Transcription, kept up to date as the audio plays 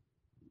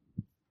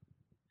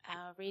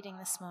Our reading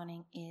this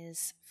morning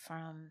is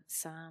from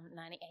Psalm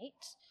 98,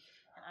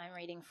 and I'm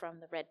reading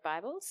from the Red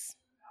Bibles.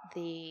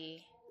 The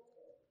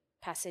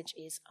passage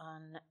is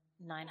on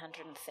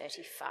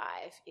 935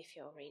 if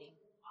you're reading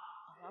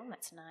along.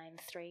 That's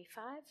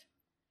 935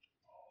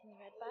 in the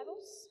Red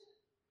Bibles.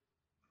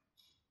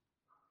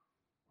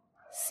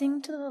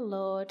 Sing to the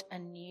Lord a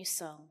new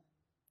song,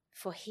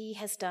 for he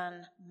has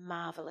done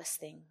marvelous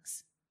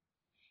things.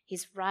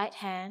 His right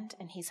hand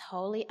and his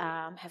holy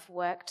arm have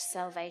worked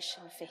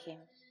salvation for him.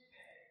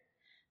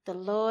 The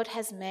Lord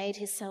has made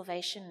his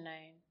salvation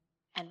known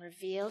and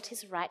revealed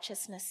his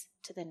righteousness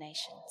to the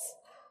nations.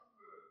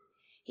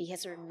 He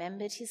has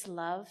remembered his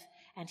love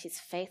and his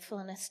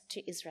faithfulness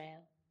to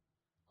Israel.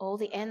 All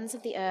the ends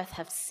of the earth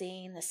have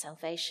seen the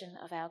salvation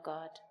of our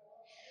God.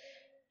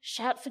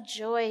 Shout for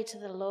joy to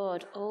the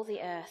Lord, all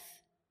the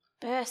earth.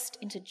 Burst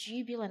into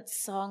jubilant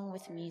song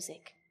with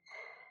music.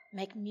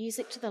 Make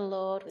music to the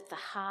Lord with the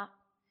harp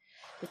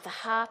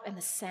and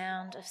the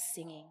sound of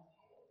singing.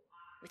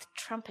 With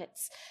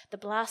trumpets, the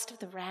blast of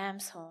the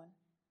ram's horn.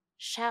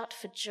 Shout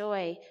for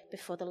joy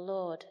before the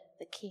Lord,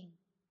 the King.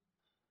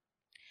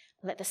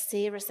 Let the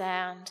sea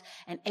resound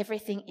and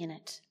everything in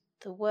it,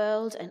 the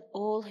world and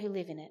all who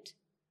live in it.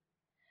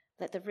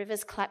 Let the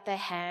rivers clap their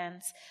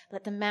hands.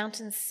 Let the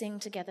mountains sing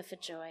together for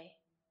joy.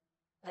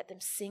 Let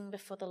them sing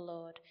before the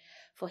Lord,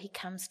 for he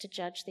comes to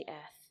judge the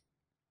earth.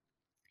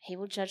 He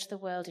will judge the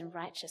world in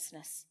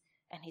righteousness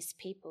and his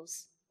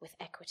peoples with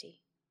equity.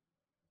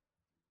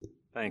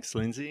 Thanks,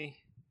 Lindsay.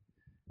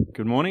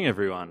 Good morning,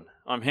 everyone.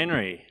 I'm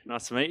Henry.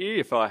 Nice to meet you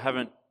if I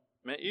haven't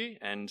met you,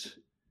 and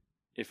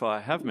if I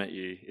have met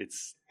you,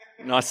 it's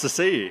nice to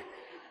see you.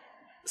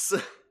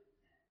 So,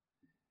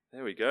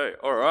 there we go.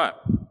 All right.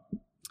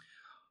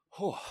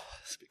 Oh,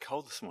 it's a bit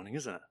cold this morning,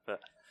 isn't it? But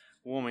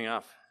warming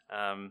up.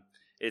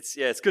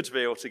 It's good to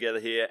be all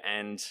together here,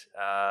 and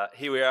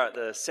here we are at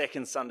the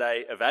second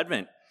Sunday of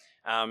Advent.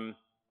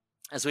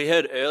 As we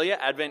heard earlier,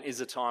 Advent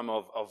is a time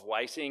of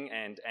waiting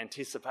and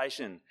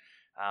anticipation,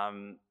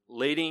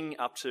 leading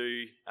up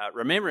to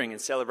remembering and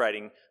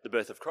celebrating the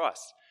birth of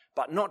Christ.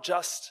 But not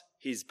just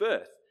his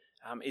birth.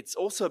 It's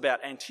also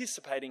about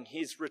anticipating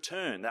his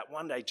return, that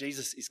one day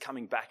Jesus is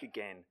coming back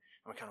again,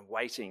 and we're kind of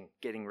waiting,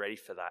 getting ready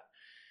for that.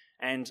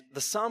 And the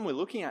psalm we're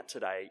looking at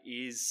today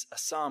is a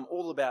psalm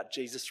all about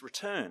Jesus'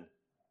 return.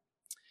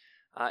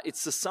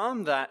 It's the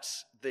psalm that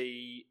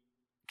the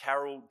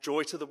carol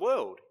Joy to the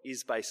World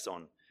is based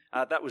on.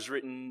 That was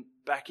written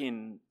back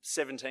in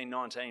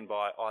 1719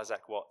 by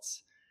Isaac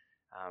Watts.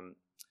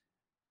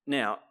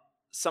 Now,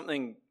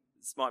 something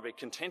this might be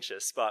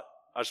contentious, but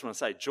I just want to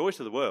say Joy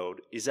to the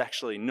World is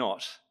actually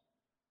not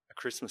a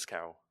Christmas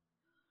carol.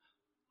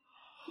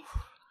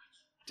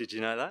 Did you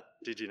know that?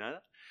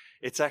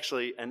 It's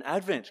actually an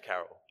Advent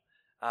carol.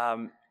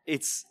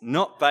 It's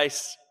not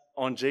based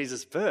on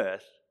Jesus'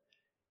 birth.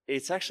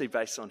 It's actually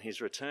based on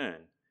his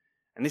return.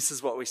 And this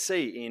is what we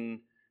see in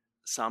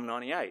Psalm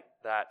 98,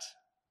 that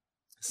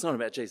it's not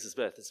about Jesus'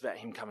 birth, it's about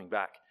him coming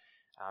back.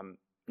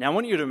 Now, I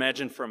want you to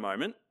imagine for a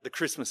moment the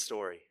Christmas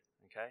story,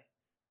 okay?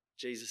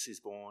 Jesus is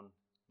born,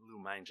 a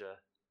little manger,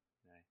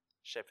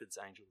 shepherds,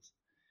 angels.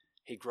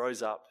 He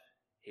grows up,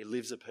 he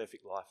lives a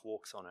perfect life,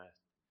 walks on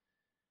earth.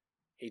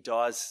 He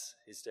dies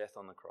his death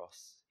on the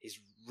cross. He's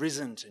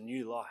risen to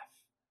new life,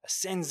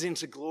 ascends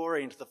into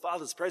glory, into the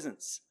Father's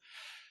presence.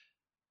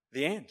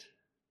 The end.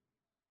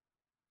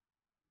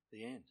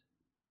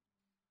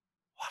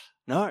 What?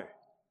 No.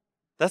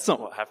 That's not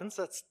what happens.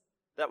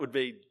 That wouldn't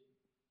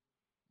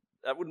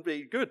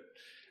be good.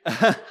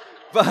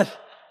 But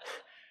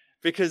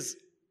because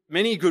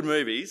many good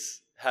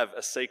movies have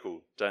a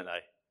sequel, don't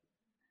they?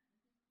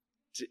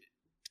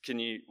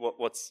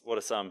 What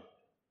are some?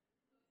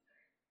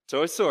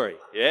 Toy Story,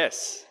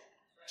 yes.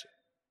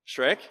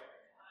 Shrek?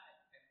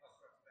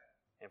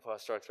 Empire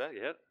Strikes Back,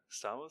 yeah.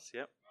 Star Wars,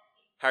 yep.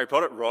 Harry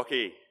Potter,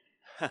 Rocky.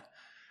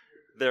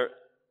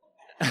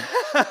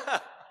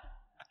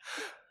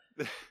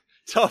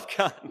 Top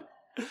Gun.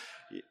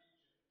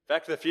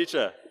 Back to the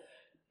Future.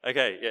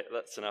 Okay, yeah,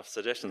 that's enough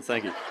suggestions,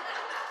 thank you.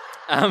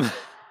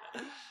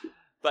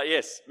 But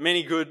yes,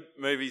 many good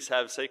movies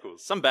have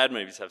sequels. Some bad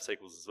movies have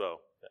sequels as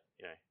well.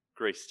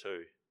 Grease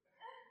too.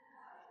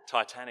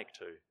 Titanic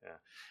too. Yeah.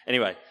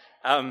 Anyway,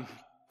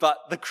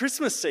 but the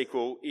Christmas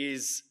sequel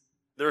is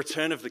The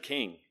Return of the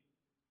King.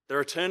 The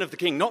Return of the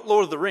King, not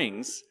Lord of the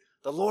Rings,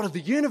 the Lord of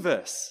the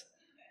Universe.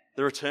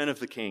 The Return of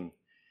the King.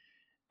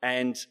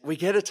 And we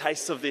get a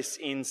taste of this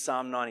in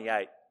Psalm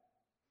 98.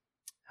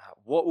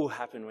 What will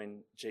happen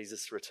when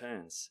Jesus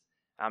returns?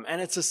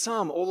 And it's a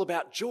psalm all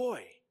about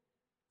joy.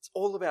 It's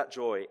all about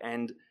joy.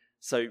 And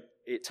so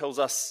it tells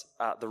us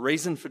the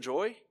reason for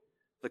joy,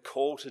 the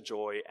call to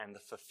joy, and the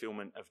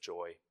fulfillment of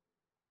joy.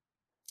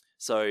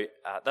 So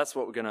that's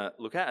what we're going to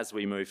look at as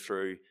we move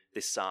through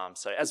this psalm.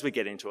 So as we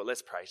get into it,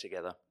 let's pray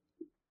together.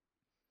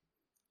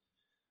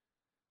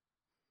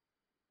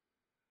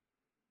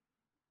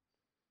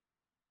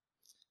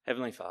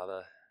 Heavenly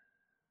Father,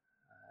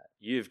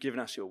 you've given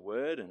us your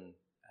word, and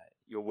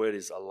your word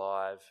is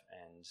alive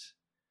and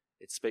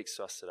it speaks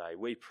to us today.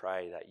 We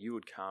pray that you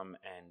would come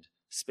and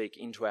speak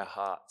into our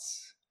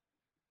hearts,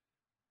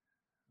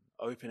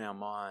 open our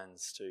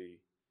minds to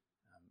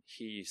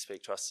hear you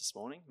speak to us this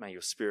morning. May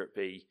your Spirit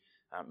be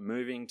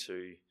moving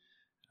to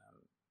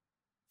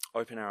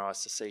open our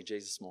eyes to see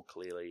Jesus more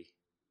clearly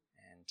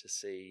and to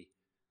see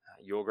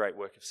your great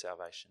work of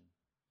salvation,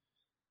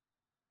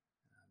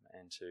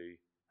 and to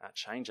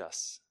change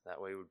us,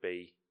 that we would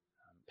be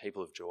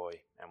people of joy.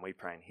 And we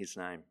pray in his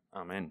name.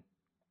 Amen.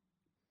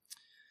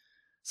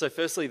 So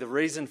firstly, the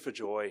reason for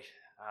joy.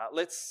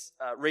 Let's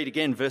read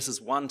again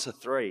verses 1 to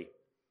 3.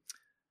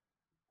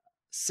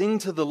 Sing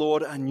to the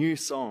Lord a new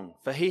song,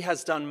 for he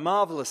has done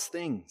marvelous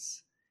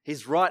things.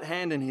 His right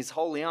hand and his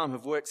holy arm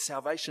have worked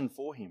salvation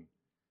for him.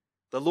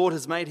 The Lord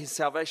has made his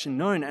salvation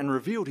known and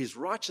revealed his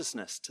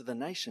righteousness to the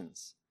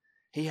nations.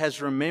 He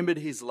has remembered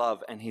his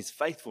love and his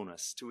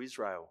faithfulness to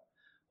Israel.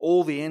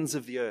 All the ends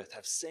of the earth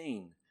have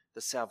seen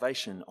the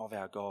salvation of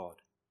our God.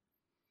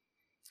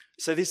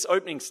 So this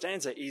opening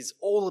stanza is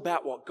all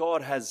about what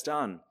God has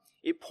done.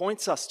 It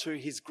points us to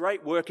his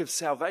great work of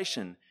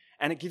salvation,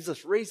 and it gives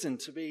us reason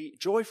to be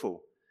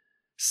joyful.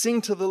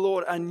 Sing to the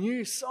Lord a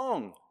new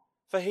song,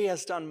 for he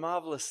has done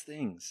marvelous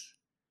things.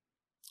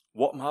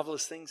 What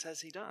marvelous things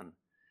has he done?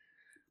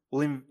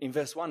 Well, in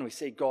verse 1, we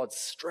see God's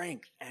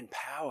strength and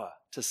power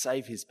to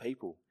save his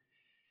people.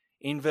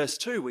 In verse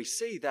 2, we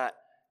see that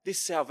this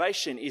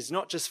salvation is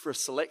not just for a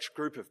select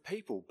group of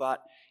people,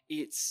 but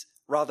it's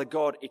rather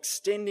God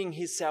extending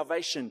his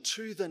salvation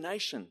to the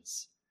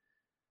nations.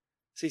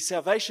 See,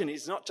 salvation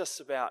is not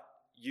just about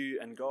you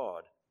and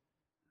God.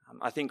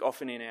 I think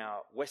often in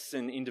our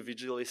Western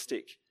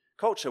individualistic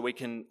culture, we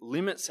can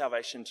limit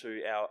salvation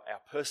to our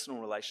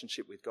personal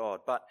relationship with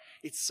God, but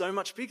it's so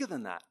much bigger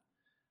than that.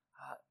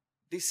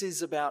 This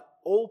is about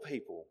all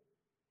people,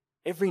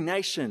 every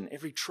nation,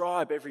 every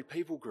tribe, every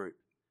people group.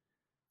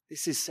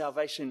 This is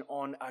salvation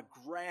on a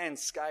grand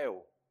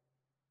scale,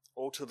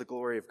 all to the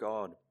glory of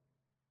God.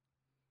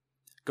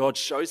 God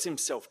shows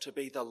himself to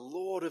be the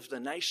Lord of the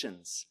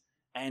nations,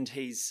 and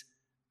he's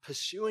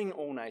pursuing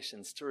all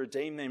nations to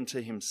redeem them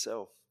to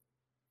himself.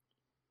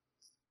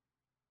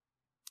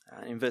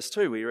 In verse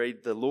 2, we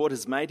read, the Lord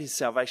has made his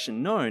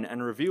salvation known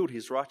and revealed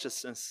his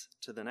righteousness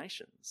to the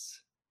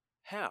nations.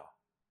 How?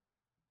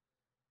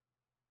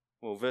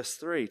 Well, verse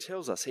 3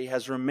 tells us he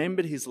has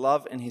remembered his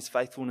love and his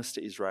faithfulness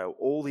to Israel.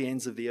 All the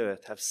ends of the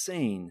earth have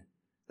seen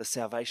the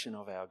salvation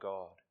of our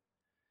God.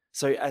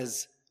 So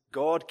as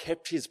God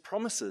kept his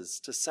promises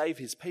to save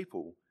his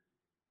people,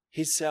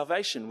 his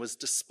salvation was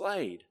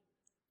displayed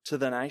to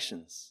the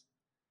nations.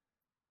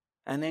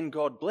 And then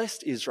God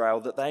blessed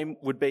Israel that they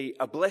would be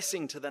a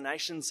blessing to the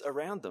nations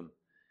around them,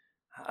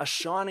 a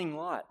shining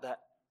light that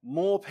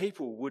more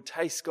people would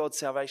taste God's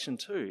salvation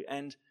too.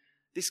 And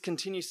this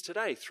continues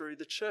today through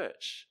the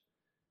church.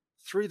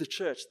 Through the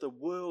church, the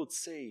world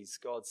sees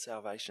God's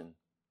salvation.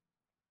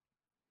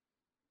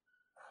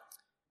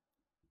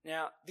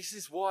 Now, this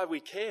is why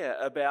we care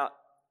about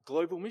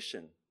global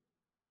mission.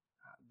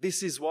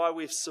 This is why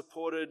we've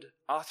supported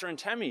Arthur and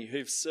Tammy,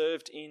 who've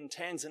served in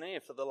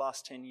Tanzania for the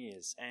last 10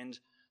 years, and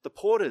the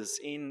Porters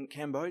in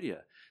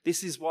Cambodia.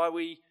 This is why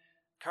we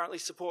currently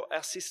support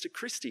our sister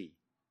Christy,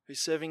 who's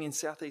serving in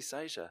Southeast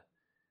Asia.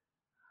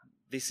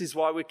 This is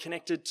why we're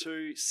connected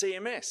to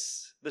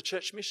CMS, the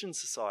Church Mission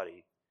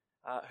Society,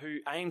 who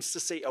aims to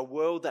see a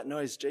world that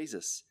knows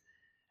Jesus.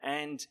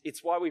 And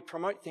it's why we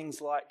promote things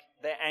like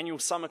their annual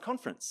summer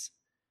conference,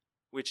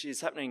 which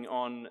is happening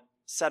on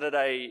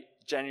Saturday,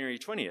 January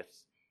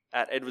 20th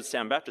at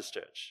Edwardstown Baptist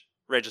Church.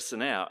 Register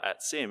now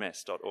at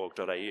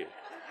cms.org.au.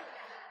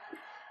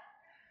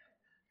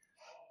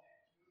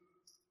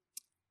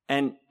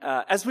 And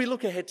as we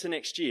look ahead to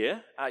next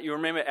year, you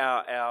remember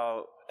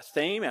our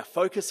theme, our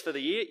focus for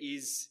the year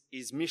is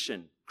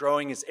mission,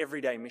 growing as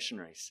everyday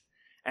missionaries.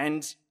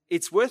 And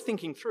it's worth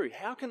thinking through,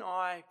 how can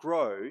I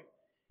grow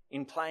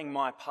in playing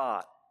my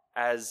part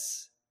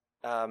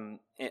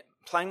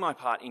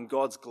in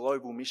God's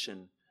global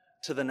mission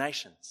to the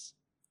nations?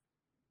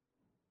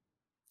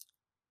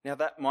 Now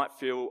that might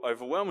feel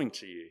overwhelming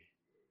to you.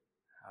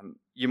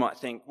 You might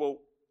think, well,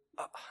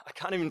 I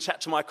can't even chat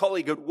to my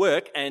colleague at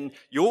work and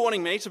you're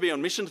wanting me to be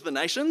on mission to the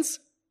nations?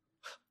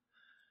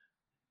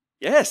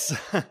 Yes.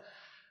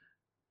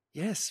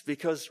 Yes,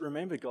 because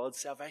remember, God's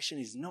salvation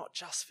is not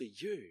just for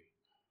you.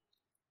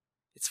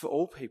 It's for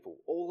all people,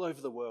 all over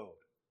the world.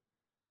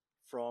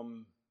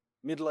 From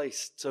Middle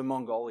East to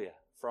Mongolia,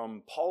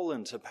 from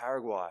Poland to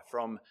Paraguay,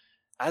 from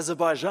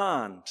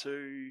Azerbaijan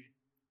to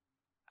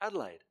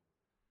Adelaide.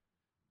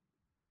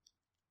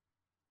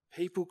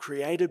 People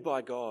created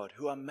by God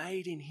who are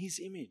made in his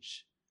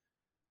image,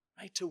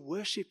 made to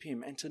worship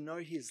him and to know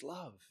his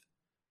love,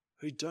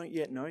 who don't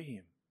yet know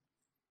him.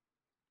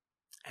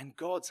 And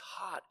God's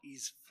heart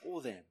is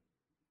for them.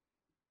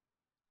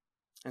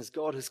 As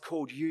God has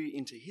called you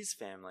into his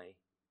family,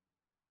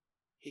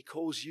 he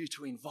calls you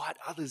to invite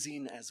others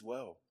in as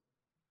well.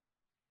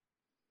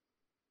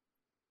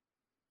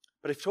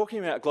 But if talking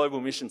about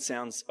global mission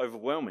sounds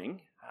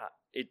overwhelming,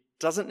 it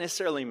doesn't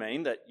necessarily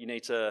mean that you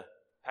need to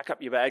pack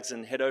up your bags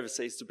and head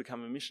overseas to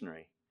become a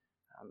missionary.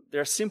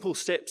 There are simple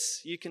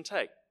steps you can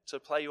take to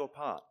play your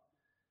part.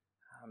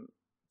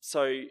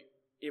 So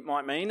it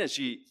might mean, as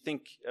you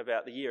think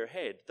about the year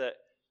ahead, that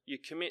you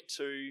commit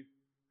to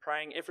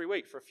praying every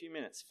week for a few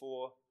minutes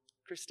for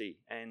Christy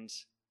and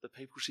the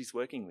people she's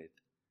working with,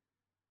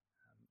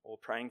 or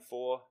praying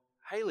for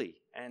Hayley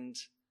and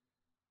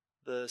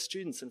the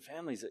students and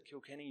families at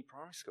Kilkenny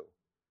Primary School.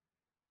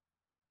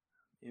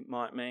 It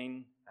might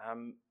mean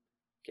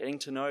getting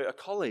to know a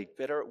colleague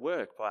better at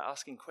work by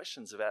asking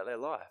questions about their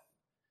life.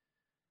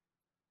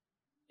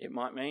 It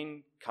might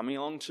mean coming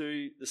along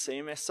to the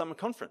CMS Summer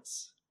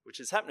Conference, which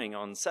is happening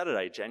on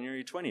Saturday,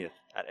 January 20th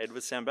at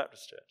Edwardstown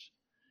Baptist Church.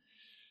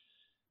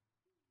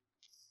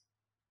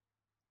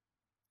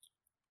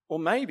 Or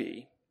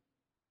maybe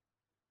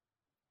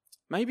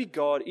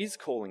God is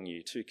calling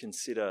you to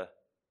consider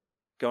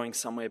going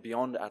somewhere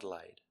beyond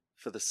Adelaide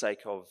for the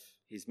sake of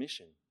his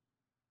mission,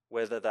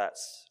 whether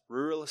that's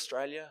rural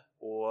Australia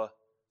or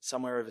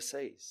somewhere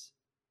overseas.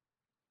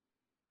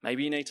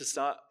 Maybe you need to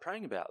start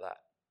praying about that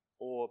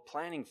or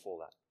planning for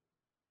that.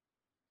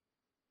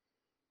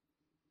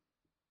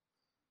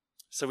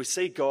 So we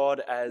see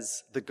God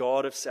as the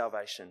God of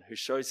salvation, who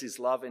shows his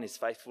love and his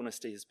faithfulness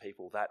to his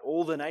people, that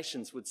all the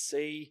nations would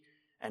see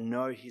and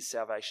know his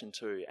salvation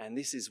too. And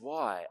this is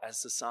why,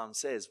 as the psalm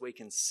says, we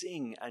can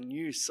sing a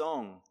new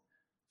song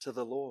to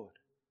the Lord.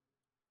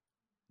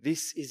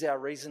 This is our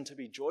reason to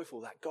be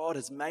joyful, that God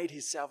has made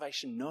his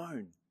salvation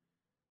known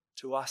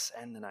to us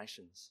and the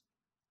nations.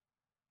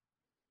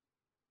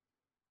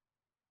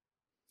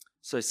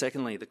 So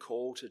secondly, the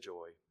call to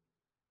joy.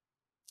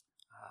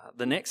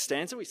 The next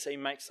stanza we see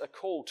makes a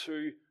call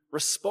to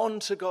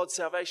respond to God's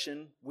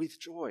salvation with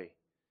joy.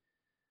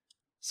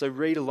 So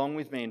read along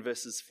with me in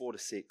verses 4 to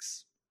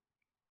 6.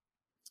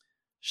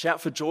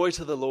 Shout for joy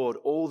to the Lord,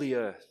 all the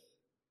earth.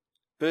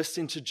 Burst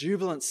into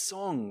jubilant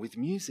song with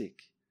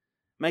music.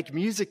 Make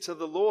music to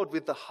the Lord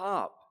with the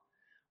harp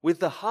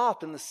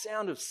and the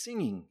sound of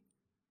singing,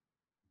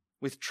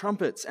 with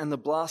trumpets and the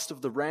blast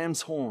of the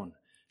ram's horn.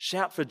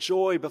 Shout for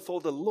joy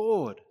before the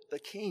Lord, the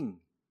King.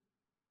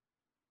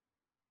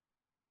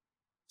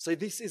 So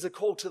this is a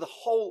call to the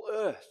whole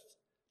earth,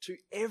 to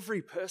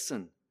every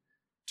person,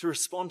 to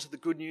respond to the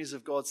good news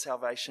of God's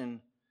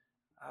salvation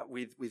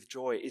with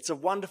joy. It's a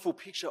wonderful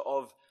picture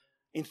of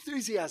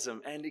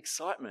enthusiasm and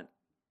excitement.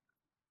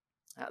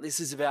 This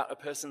is about a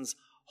person's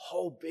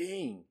whole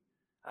being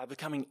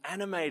becoming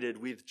animated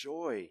with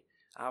joy.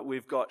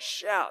 We've got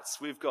shouts,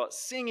 we've got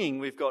singing,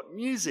 we've got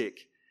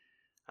music.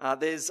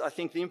 There's, I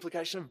think, the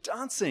implication of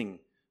dancing,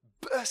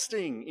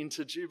 bursting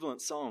into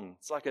jubilant song.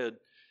 It's like a,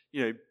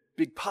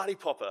 big party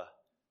popper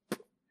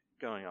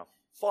going off.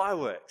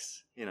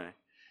 Fireworks,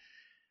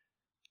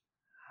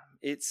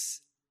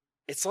 It's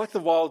like the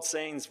wild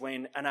scenes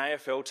when an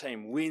AFL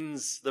team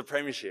wins the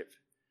premiership.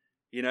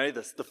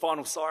 The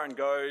final siren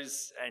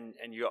goes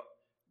and you got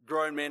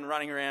grown men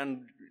running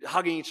around,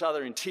 hugging each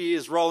other in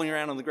tears, rolling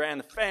around on the ground,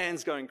 the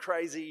fans going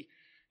crazy,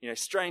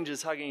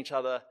 strangers hugging each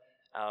other,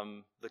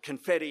 the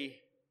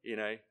confetti,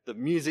 the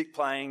music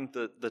playing,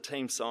 the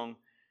team song.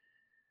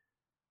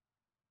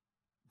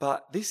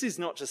 But this is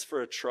not just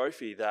for a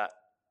trophy that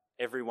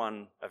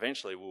everyone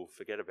eventually will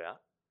forget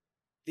about.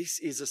 This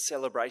is a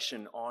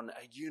celebration on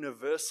a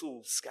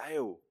universal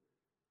scale.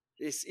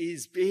 This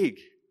is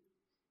big.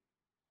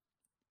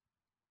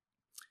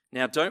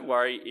 Now, don't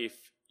worry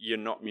if you're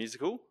not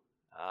musical.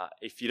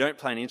 If you don't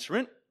play an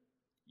instrument,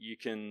 you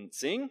can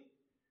sing.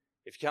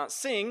 If you can't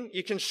sing,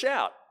 you can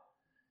shout.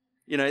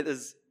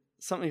 There's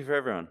something for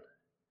everyone.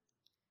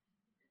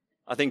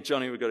 I think,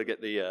 Johnny, we've got to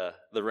get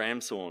the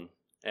ram's horn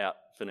out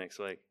for next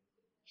week.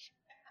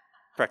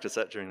 Practice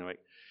that during the week.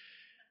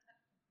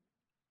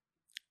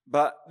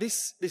 But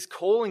this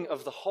calling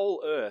of the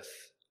whole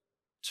earth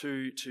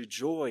to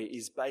joy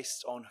is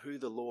based on who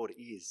the Lord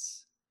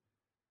is.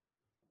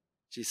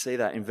 Do you see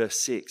that in verse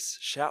 6?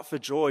 Shout for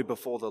joy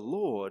before the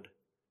Lord,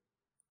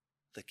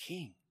 the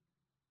King.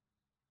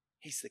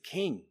 He's the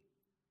King.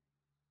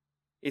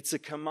 It's a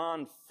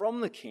command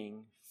from the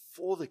King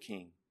for the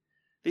King.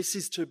 This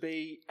is to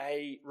be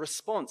a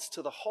response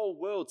to the whole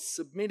world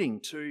submitting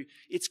to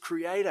its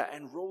creator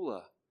and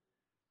ruler,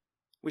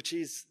 which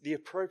is the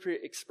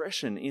appropriate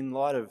expression in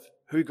light of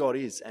who God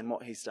is and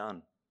what he's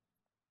done.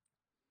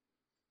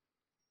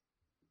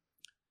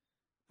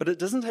 But it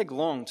doesn't take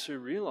long to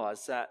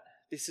realize that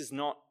this is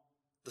not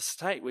the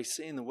state we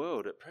see in the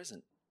world at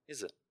present,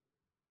 is it?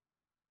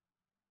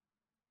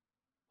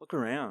 Look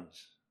around.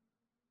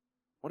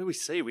 What do we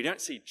see? We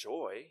don't see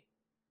joy.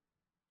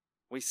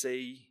 We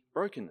see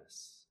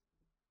brokenness.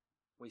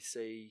 We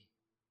see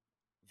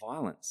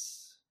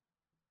violence,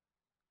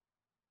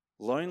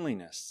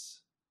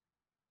 loneliness,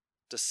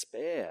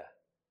 despair.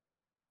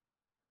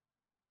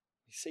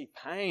 We see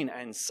pain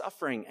and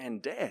suffering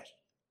and death.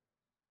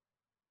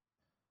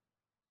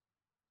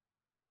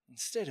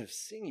 Instead of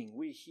singing,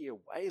 we hear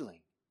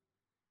wailing.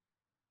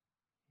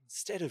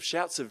 Instead of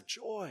shouts of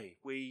joy,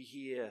 we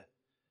hear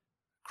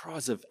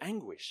cries of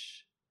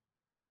anguish.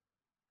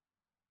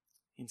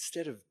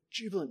 Instead of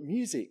jubilant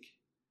music,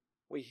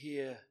 we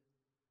hear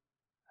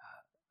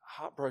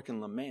heartbroken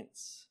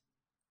laments.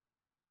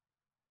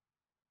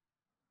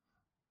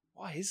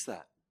 Why is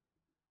that?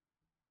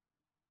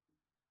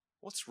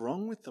 What's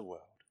wrong with the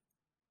world?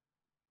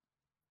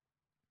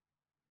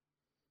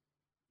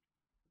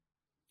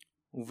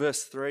 Well,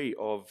 verse 3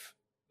 of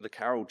the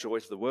carol Joy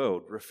to the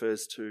World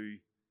refers to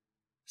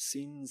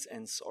sins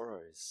and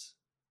sorrows,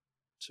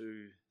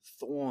 to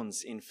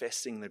thorns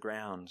infesting the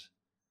ground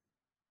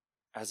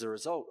as a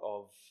result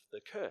of the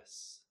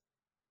curse.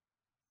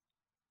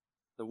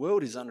 The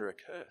world is under a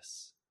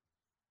curse.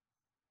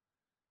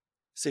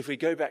 So if we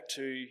go back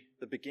to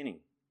the beginning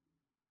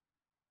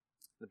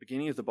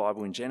of the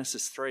Bible in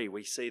Genesis 3,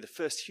 we see the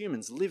first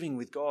humans living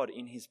with God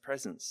in his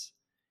presence,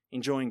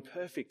 enjoying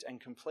perfect and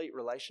complete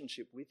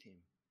relationship with him,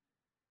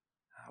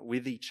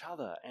 with each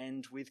other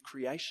and with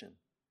creation.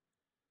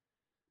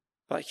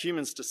 But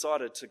humans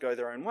decided to go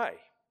their own way,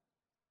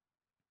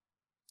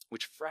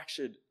 which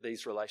fractured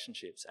these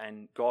relationships,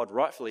 and God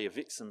rightfully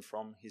evicts them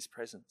from his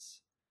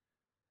presence.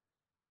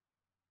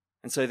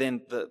 And so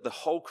then the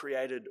whole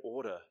created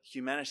order,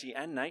 humanity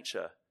and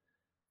nature,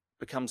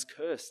 becomes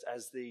cursed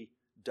as the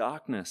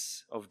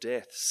darkness of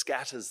death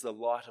scatters the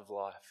light of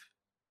life.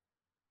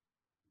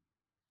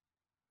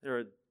 There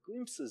are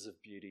glimpses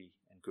of beauty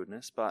and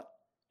goodness, but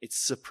it's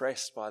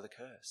suppressed by the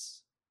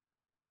curse.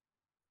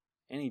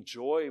 Any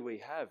joy we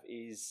have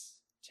is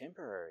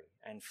temporary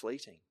and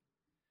fleeting.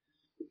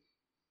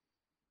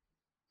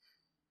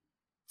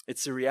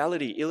 It's a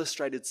reality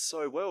illustrated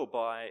so well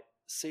by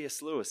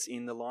C.S. Lewis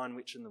in The Lion,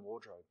 Witch and the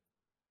Wardrobe.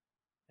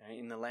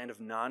 In the land of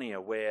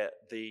Narnia, where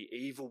the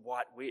evil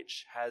white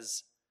witch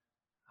has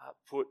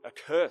put a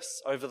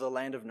curse over the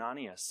land of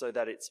Narnia so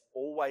that it's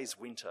always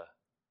winter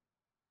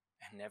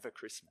and never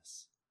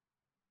Christmas.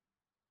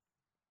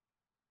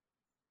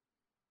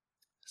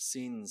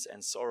 Sins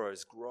and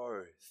sorrows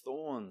grow,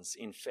 thorns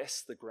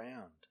infest the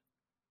ground.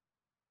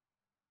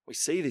 We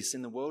see this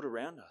in the world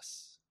around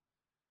us.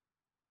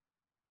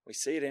 We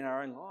see it in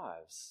our own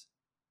lives.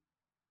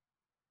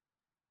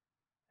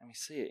 And we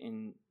see it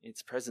in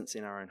its presence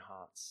in our own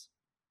hearts.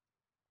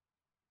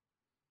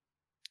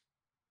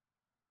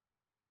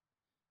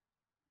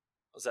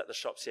 I was at the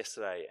shops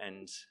yesterday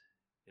and,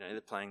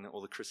 they're playing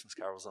all the Christmas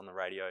carols on the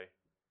radio,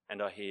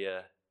 and I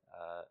hear,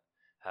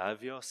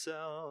 have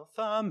yourself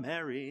a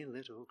merry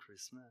little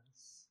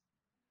Christmas.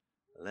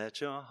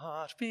 Let your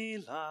heart be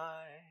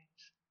light.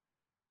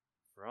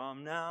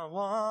 From now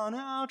on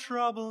our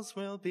troubles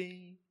will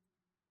be.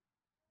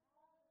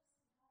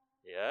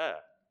 Yeah,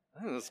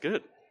 I think that's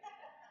good.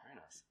 Very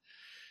nice.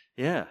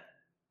 Yeah.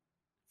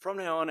 From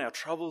now on our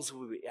troubles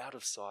will be out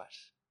of sight.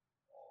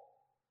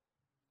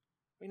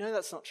 We know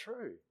that's not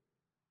true.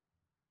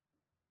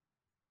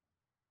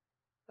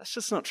 That's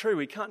just not true.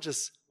 We can't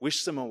just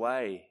wish them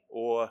away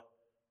or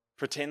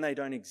pretend they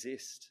don't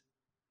exist.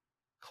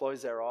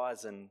 Close our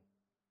eyes and,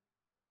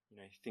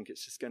 think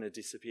it's just going to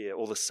disappear.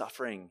 All the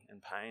suffering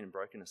and pain and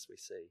brokenness we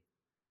see.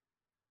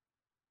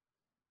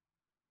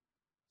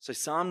 So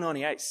Psalm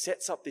 98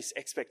 sets up this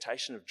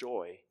expectation of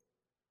joy,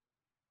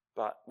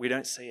 but we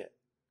don't see it.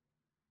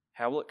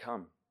 How will it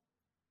come?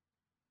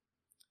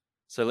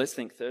 So let's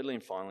think thirdly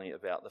and finally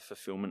about the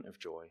fulfillment of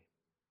joy.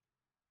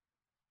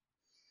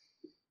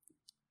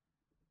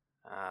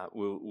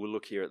 We'll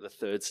look here at the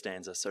third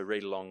stanza, so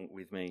read along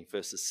with me,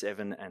 verses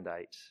 7 and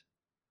 8.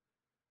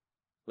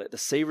 Let the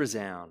sea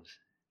resound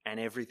and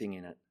everything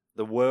in it,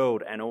 the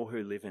world and all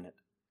who live in it.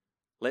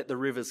 Let the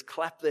rivers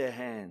clap their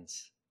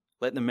hands.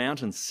 Let the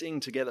mountains sing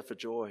together for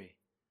joy.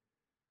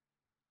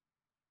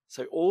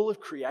 So all of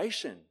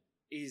creation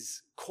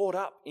is caught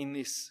up in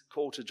this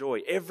call to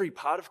joy. Every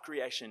part of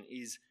creation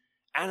is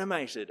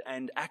animated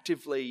and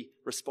actively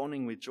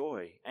responding with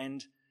joy.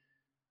 And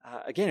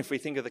again, if we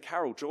think of the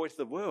carol, Joy to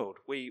the World,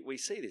 we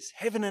see this.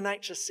 Heaven and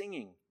nature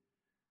singing.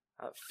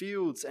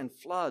 Fields and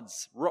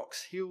floods,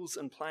 rocks, hills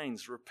and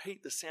plains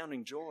repeat the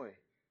sounding joy.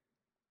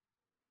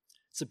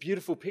 It's a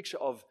beautiful picture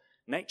of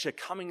nature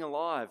coming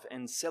alive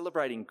and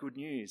celebrating good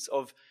news,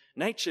 of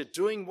nature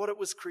doing what it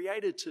was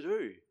created to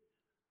do.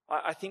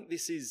 I think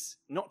this is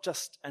not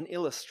just an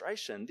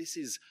illustration. This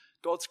is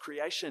God's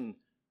creation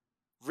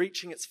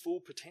reaching its full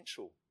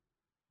potential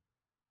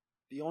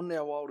beyond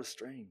our wildest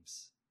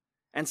dreams.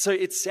 And so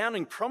it's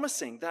sounding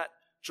promising that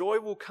joy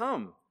will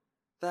come,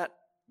 that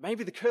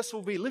maybe the curse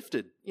will be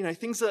lifted.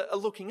 Things are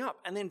looking up.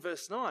 And then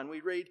verse 9,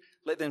 we read,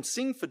 let them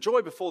sing for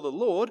joy before the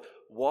Lord.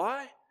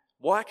 Why?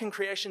 Why can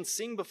creation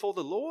sing before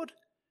the Lord?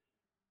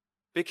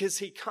 Because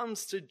he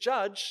comes to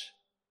judge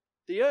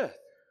the earth.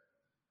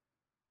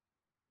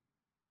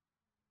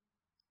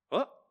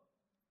 What?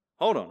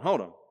 Hold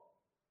on.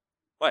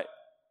 Wait.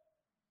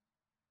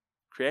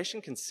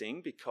 Creation can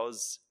sing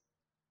because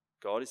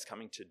God is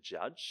coming to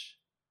judge?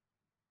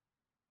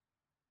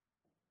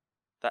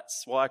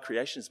 That's why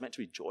creation is meant to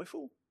be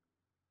joyful?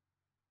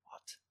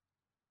 What?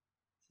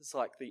 This is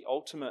like the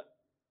ultimate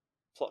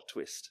plot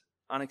twist.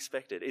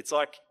 Unexpected. It's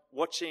like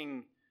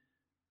watching,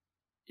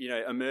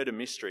 a murder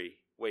mystery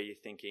where you're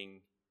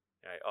thinking,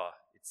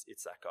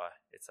 it's that guy.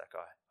 It's that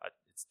guy.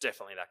 It's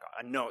definitely that guy.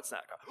 I know it's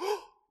that guy.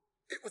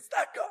 It was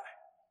that guy.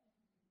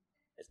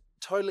 It's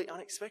totally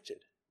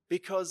unexpected,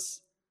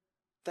 because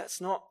that's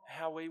not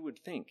how we would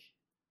think.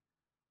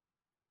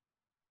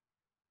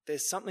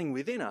 There's something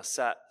within us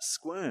that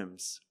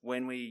squirms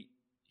when we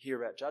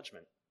hear about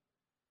judgment.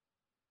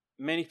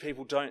 Many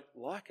people don't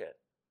like it,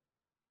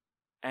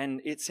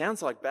 and it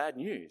sounds like bad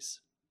news.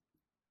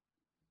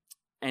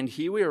 And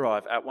here we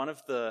arrive at one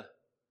of the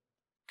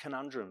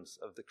conundrums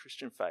of the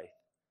Christian faith,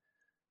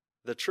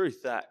 the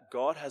truth that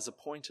God has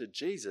appointed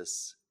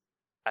Jesus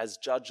as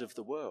judge of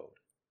the world.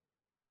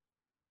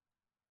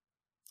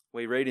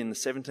 We read in the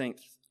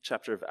 17th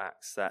chapter of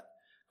Acts that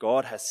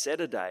God has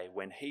set a day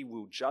when he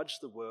will judge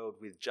the world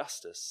with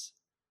justice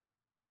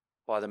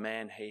by the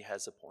man he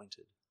has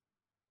appointed,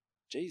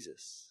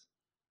 Jesus.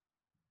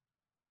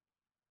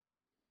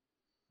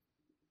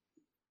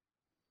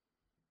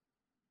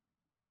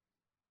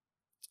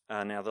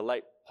 Now, the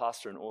late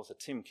pastor and author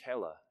Tim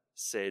Keller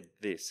said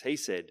this. He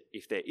said,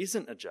 "If there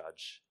isn't a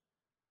judge,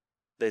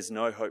 there's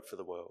no hope for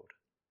the world.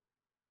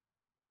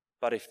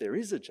 But if there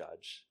is a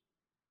judge,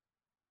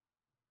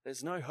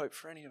 there's no hope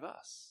for any of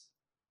us."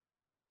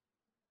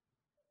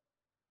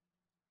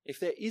 If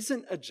there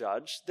isn't a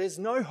judge, there's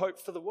no hope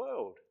for the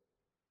world.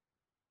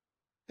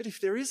 But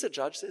if there is a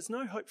judge, there's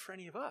no hope for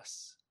any of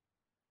us.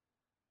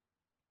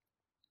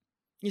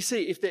 You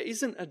see, if there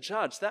isn't a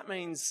judge, that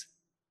means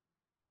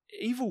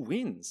evil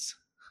wins.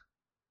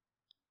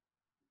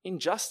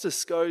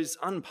 Injustice goes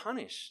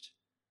unpunished.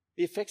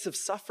 The effects of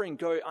suffering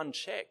go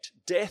unchecked.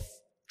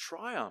 Death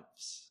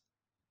triumphs.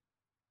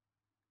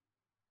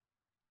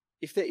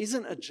 If there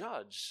isn't a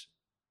judge,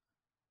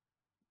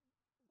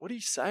 what do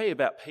you say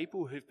about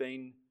people who've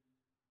been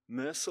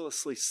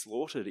mercilessly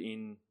slaughtered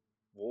in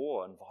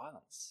war and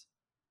violence?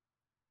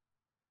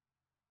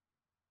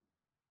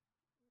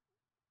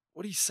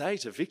 What do you say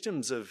to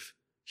victims of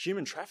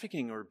human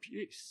trafficking or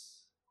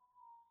abuse?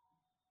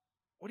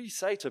 What do you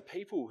say to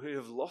people who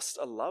have lost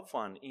a loved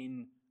one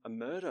in a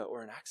murder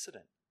or an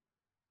accident?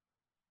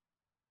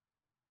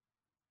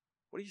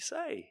 What do you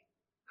say?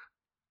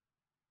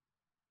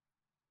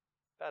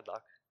 Bad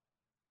luck.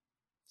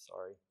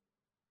 Sorry.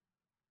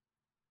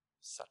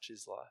 Such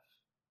is life.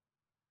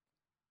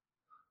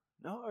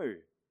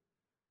 No,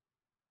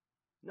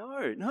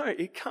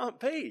 it can't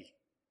be.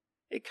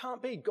 It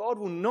can't be. God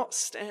will not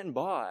stand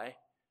by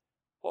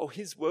while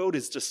his world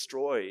is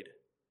destroyed.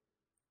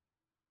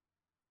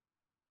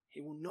 He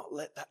will not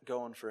let that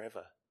go on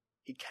forever.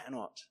 He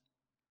cannot.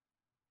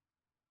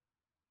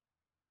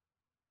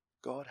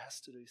 God has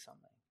to do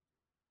something.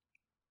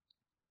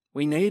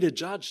 We need a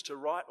judge to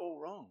right all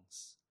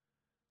wrongs,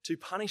 to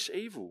punish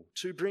evil,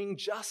 to bring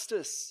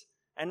justice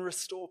and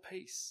restore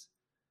peace,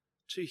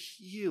 to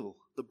heal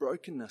the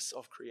brokenness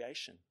of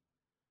creation.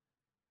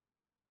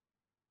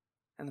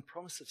 And the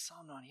promise of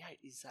Psalm 98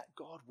 is that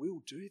God will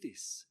do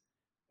this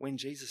when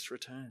Jesus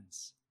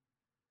returns.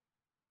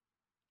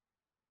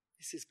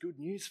 This is good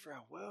news for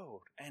our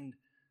world, and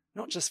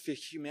not just for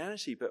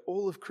humanity, but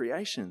all of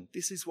creation.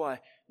 This is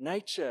why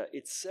nature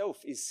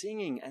itself is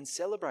singing and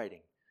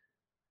celebrating.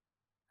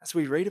 As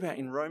we read about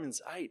in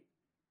Romans 8,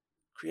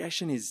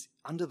 creation is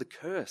under the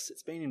curse.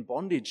 It's been in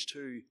bondage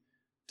to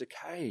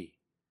decay.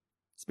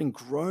 It's been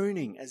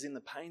groaning as in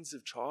the pains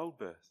of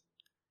childbirth.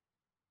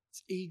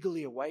 It's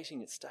eagerly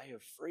awaiting its day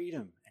of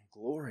freedom and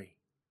glory.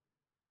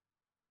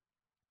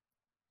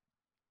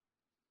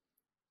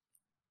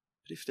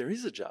 But if there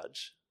is a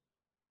judge,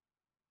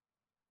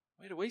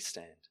 where do we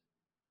stand?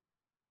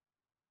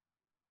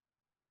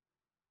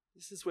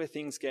 This is where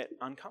things get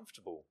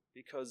uncomfortable,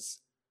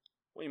 because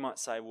we might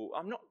say, well,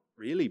 I'm not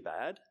really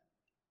bad.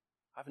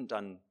 I haven't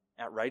done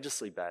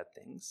outrageously bad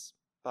things,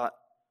 but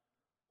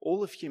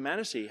all of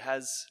humanity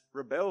has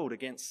rebelled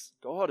against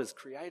God as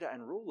creator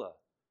and ruler,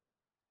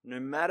 no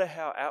matter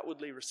how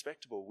outwardly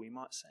respectable we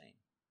might seem.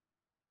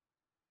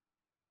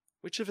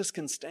 Which of us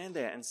can stand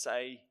there and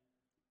say,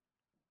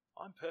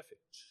 I'm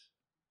perfect,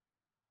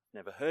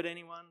 never hurt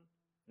anyone,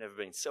 never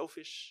been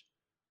selfish,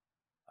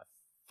 I've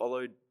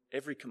followed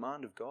every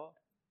command of God?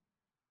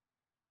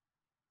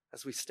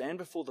 As we stand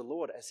before the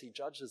Lord as he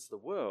judges the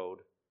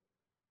world,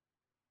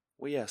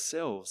 we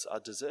ourselves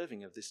are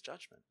deserving of this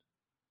judgment.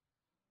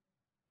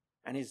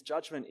 And his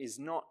judgment is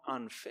not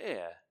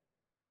unfair.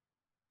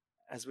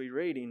 As we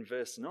read in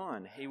verse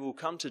 9, he will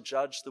come to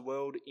judge the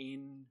world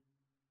in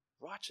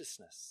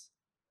righteousness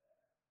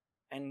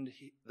and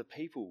the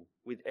people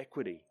with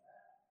equity.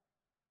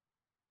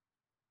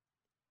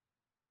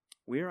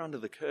 We're under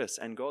the curse,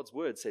 and God's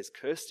word says,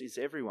 "Cursed is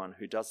everyone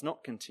who does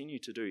not continue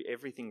to do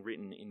everything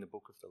written in the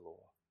book of the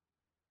law."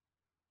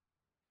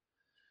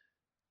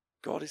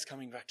 God is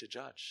coming back to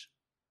judge.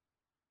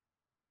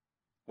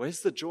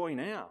 Where's the joy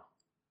now?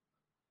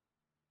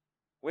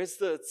 Where's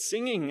the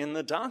singing and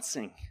the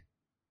dancing?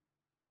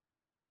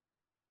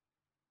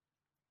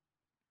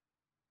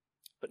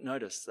 But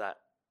notice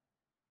that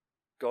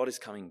God is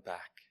coming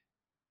back.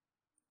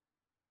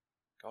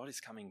 God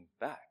is coming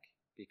back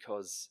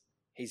because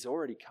he's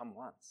already come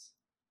once.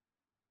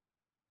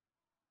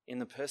 In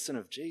the person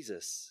of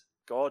Jesus,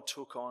 God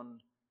took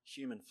on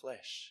human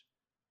flesh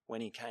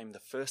when he came the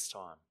first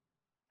time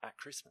at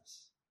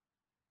Christmas.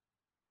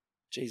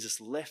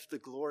 Jesus left the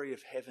glory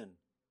of heaven,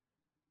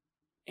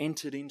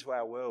 entered into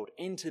our world,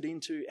 entered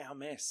into our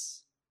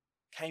mess,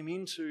 came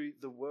into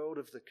the world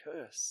of the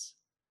curse.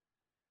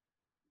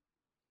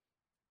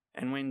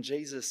 And when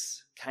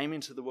Jesus came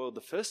into the world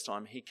the first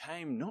time, he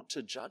came not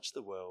to judge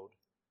the world,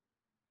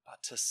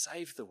 but to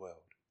save the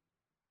world,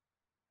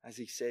 as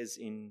he says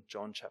in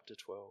John chapter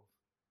 12.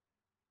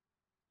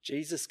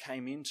 Jesus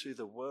came into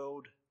the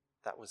world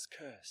that was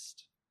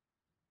cursed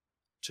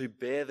to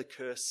bear the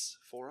curse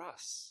for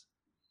us,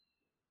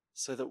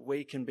 so that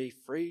we can be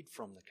freed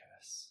from the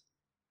curse.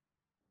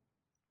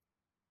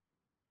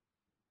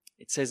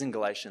 It says in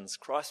Galatians,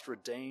 Christ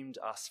redeemed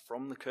us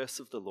from the curse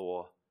of the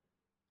law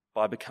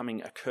by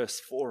becoming a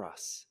curse for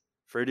us.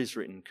 For it is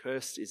written,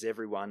 cursed is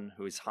everyone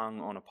who is hung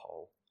on a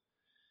pole.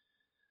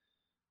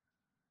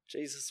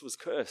 Jesus was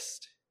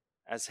cursed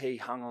as he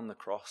hung on the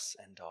cross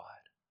and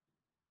died,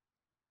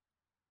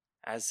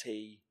 as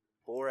he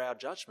bore our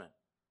judgment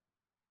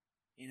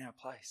in our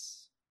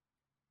place.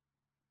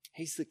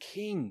 He's the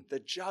King, the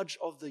judge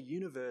of the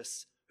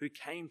universe, who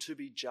came to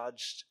be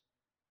judged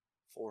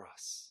for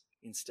us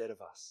instead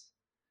of us.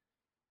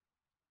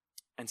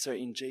 And so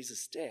in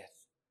Jesus'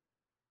 death,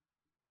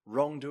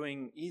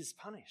 wrongdoing is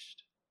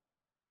punished.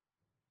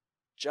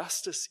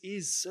 Justice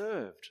is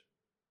served.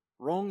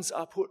 Wrongs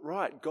are put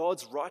right.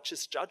 God's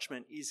righteous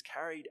judgment is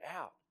carried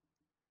out.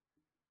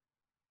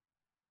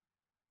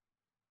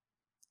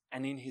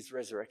 And in his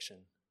resurrection,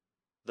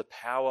 the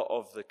power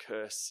of the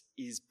curse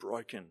is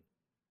broken.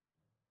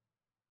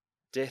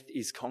 Death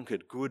is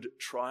conquered. Good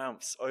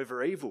triumphs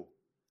over evil.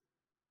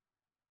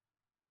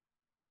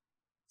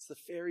 It's the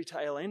fairy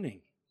tale ending.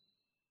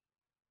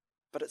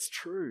 But it's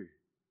true.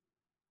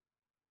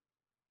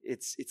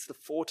 It's the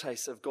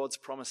foretaste of God's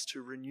promise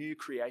to renew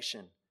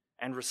creation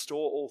and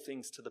restore all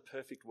things to the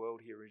perfect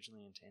world he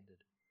originally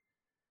intended.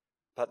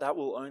 But that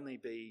will only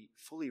be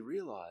fully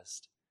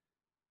realized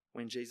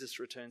when Jesus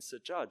returns to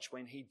judge,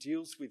 when he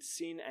deals with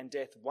sin and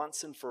death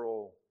once and for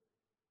all,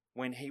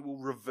 when he will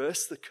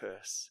reverse the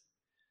curse,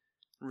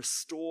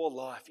 restore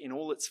life in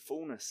all its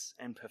fullness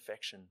and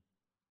perfection.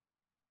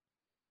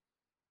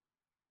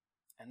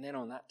 And then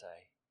on that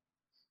day,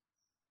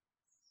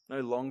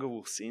 no longer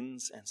will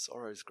sins and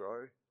sorrows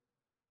grow,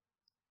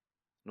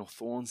 nor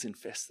thorns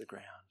infest the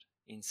ground.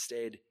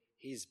 Instead,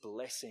 his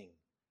blessing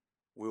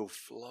will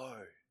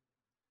flow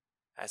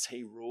as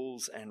he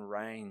rules and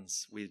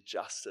reigns with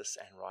justice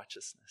and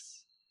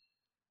righteousness.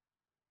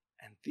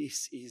 And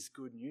this is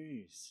good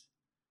news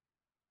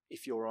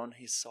if you're on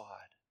his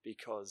side,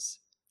 because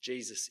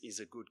Jesus is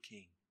a good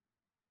king.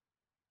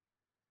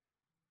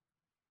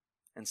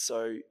 And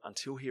so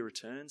until he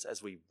returns,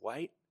 as we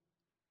wait,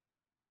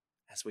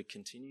 as we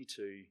continue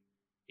to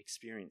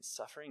experience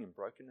suffering and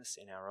brokenness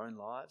in our own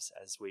lives,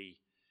 as we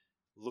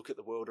look at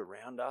the world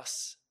around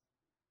us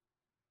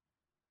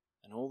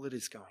and all that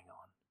is going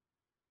on,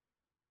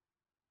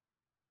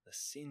 the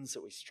sins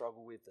that we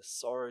struggle with, the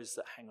sorrows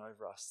that hang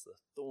over us, the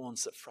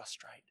thorns that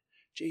frustrate,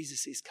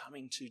 Jesus is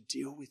coming to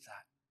deal with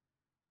that.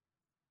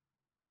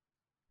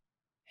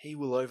 He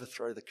will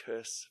overthrow the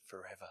curse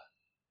forever.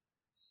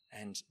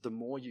 And the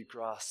more you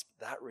grasp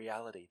that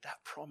reality,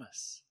 that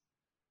promise,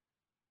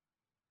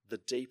 the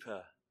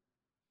deeper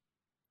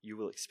you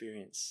will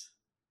experience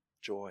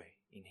joy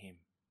in him.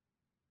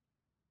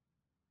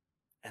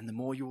 And the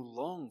more you will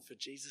long for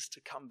Jesus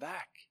to come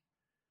back.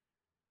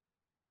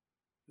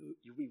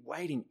 You'll be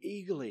waiting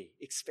eagerly,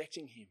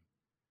 expecting him,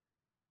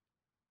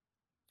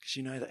 because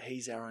you know that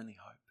he's our only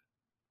hope.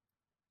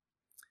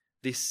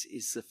 This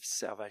is the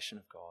salvation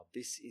of God.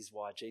 This is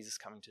why Jesus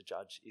coming to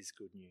judge is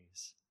good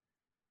news.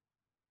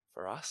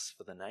 For us,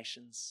 for the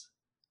nations,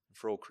 and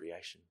for all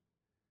creation.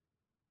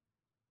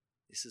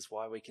 This is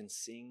why we can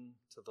sing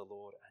to the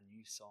Lord a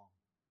new song.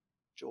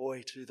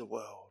 Joy to the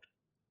world.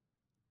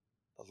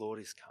 The Lord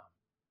is come.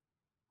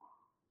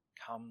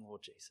 Come,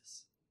 Lord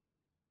Jesus.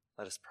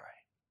 Let us pray.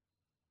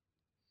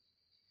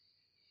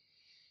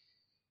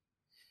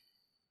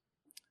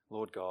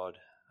 Lord God,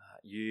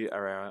 you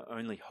are our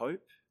only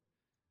hope.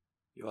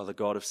 You are the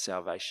God of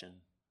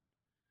salvation,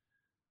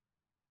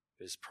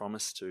 who has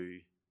promised to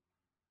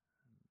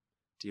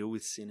deal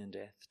with sin and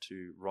death,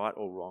 to right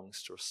all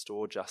wrongs, to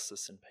restore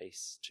justice and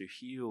peace, to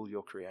heal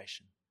your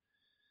creation.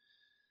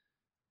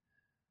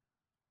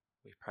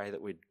 We pray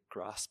that we'd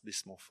grasp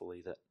this more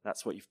fully, that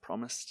that's what you've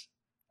promised.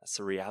 That's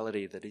the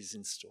reality that is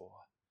in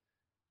store.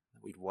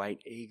 That we'd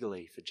wait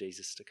eagerly for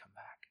Jesus to come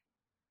back.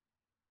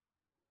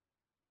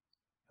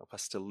 Help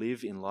us to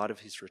live in light of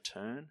his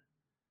return.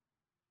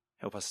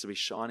 Help us to be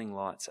shining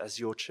lights as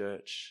your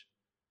church,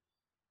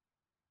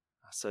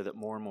 so that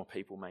more and more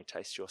people may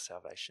taste your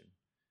salvation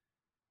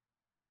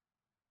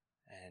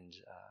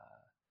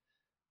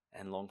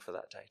and long for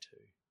that day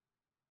too.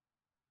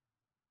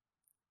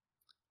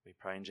 We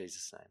pray in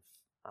Jesus' name.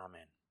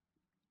 Amen.